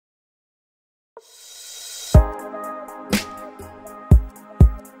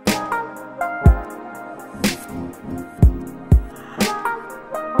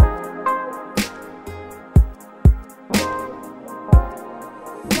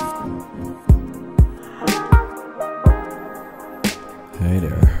Hey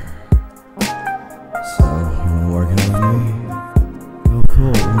there. So, you wanna work out with me? Oh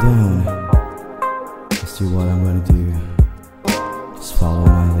cool, I'm down. Let's do what I'm gonna do. Just follow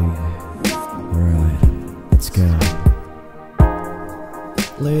my lead. Alright, let's go.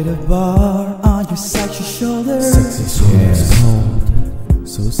 Lay the bar on your sexy shoulders. Sexy shoulders. It's cold,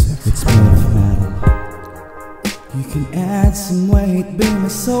 So sexy. it's made of metal. You can add some weight, be my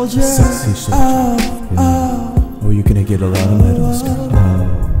soldier. Sexy soldier. Oh, Oh, you're gonna get a lot of medals, girl.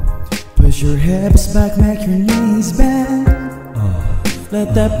 push your hips back, make your knees bend.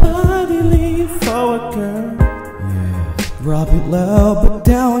 Let that body lean forward, girl. Yeah. Drop it low, but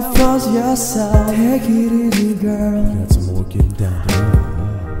down and force yourself. Take it easy, girl. Got some more getting down to it.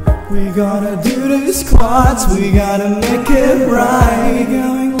 We gotta do the squats, we gotta make it right.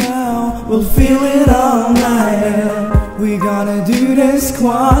 Going low, we'll feel it all night. We gotta do the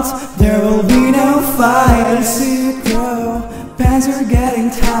squats, there will be no fight. I see it grow, pants are getting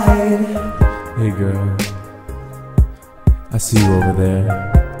tight. Hey girl, I see you over there.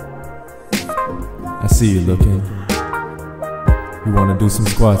 I see you looking. You wanna do some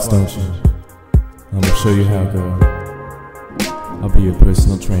squats, don't you? I'm gonna show you how, girl. I'll be your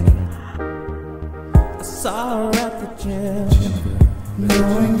personal trainer. I saw her at the gym,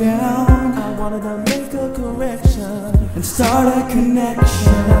 Going down, I wanted to make a correction and start a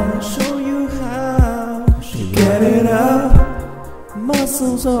connection. show you how Get it up,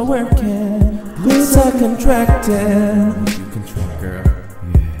 muscles are working, glutes are contracting. You can try, girl.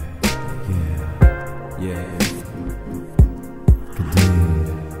 Yeah. Kadeen.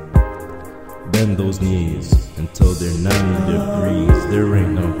 Bend those knees until they're 90 degrees. There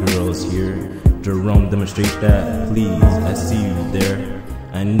ain't no girls here. Jerome, demonstrate that, please. I see you there.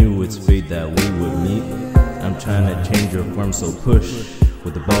 I knew it's fate that we would meet. I'm trying to change your form, so push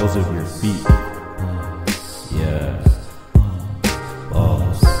with the balls of your feet. Yeah.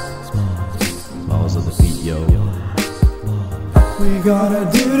 Balls of the feet, yo. We gotta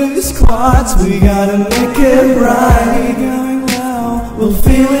do the squats, we gotta make it right. Going low, we'll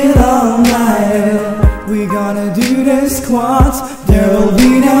feel it all night. We gotta do the squats, there will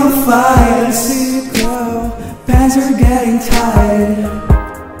be no fight. I see it grow, pants are getting tight.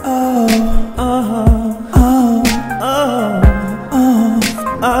 Oh, Uh-huh, oh, uh-huh,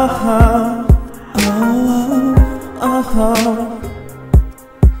 uh-huh, uh-huh,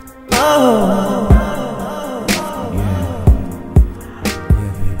 oh. uh-huh.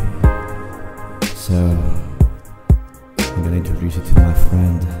 So, I'm gonna introduce you to my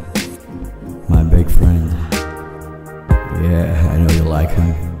friend, my big friend. Yeah, I know you like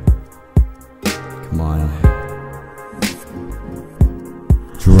him. Come on.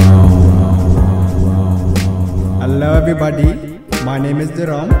 Jerome. Hello everybody, my name is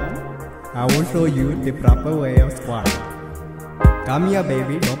Jerome. I will show you the proper way of squat. Come here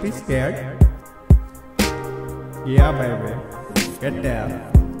baby, don't be scared. Yeah baby, get there.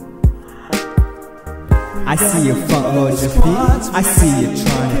 I see you front load your feet, I see you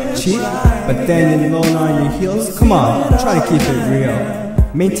trying to cheat, but then you load on your heels. Come on, try to keep it real.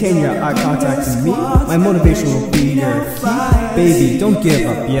 Maintain your eye contact with me, my motivation will be your feet. Baby, don't give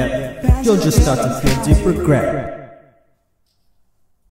up yet, you'll just start to feel deep regret.